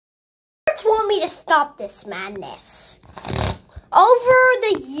parents want me to stop this madness. Over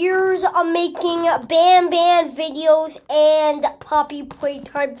the years of making Bam Bam videos and Poppy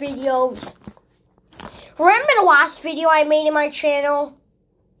Playtime videos. Remember the last video I made in my channel?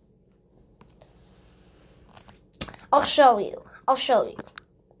 I'll show you.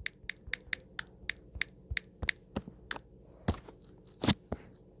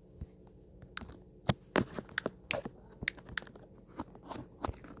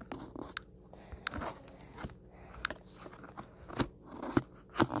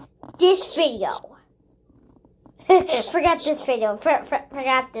 This video. Forget this video.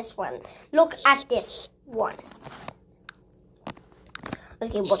 Forget this one. Look at this one.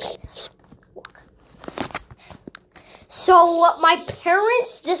 Okay, look at this one. Look. So my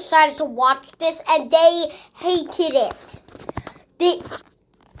parents decided to watch this and they hated it.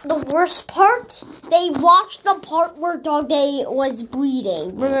 The worst part, they watched the part where Dog Day was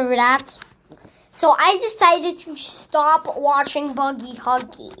bleeding. Remember that? So I decided to stop watching Buggy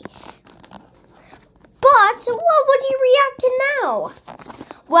Huggy. But what would you react to now?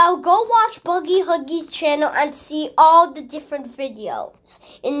 Well, go watch Buggy Huggy's channel and see all the different videos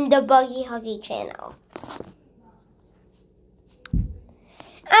in the Buggy Huggy channel.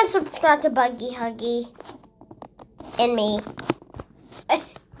 And subscribe to Buggy Huggy and me.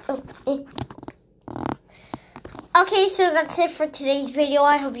 Okay, so that's it for today's video.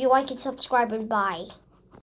 I hope you like it, subscribe, and bye.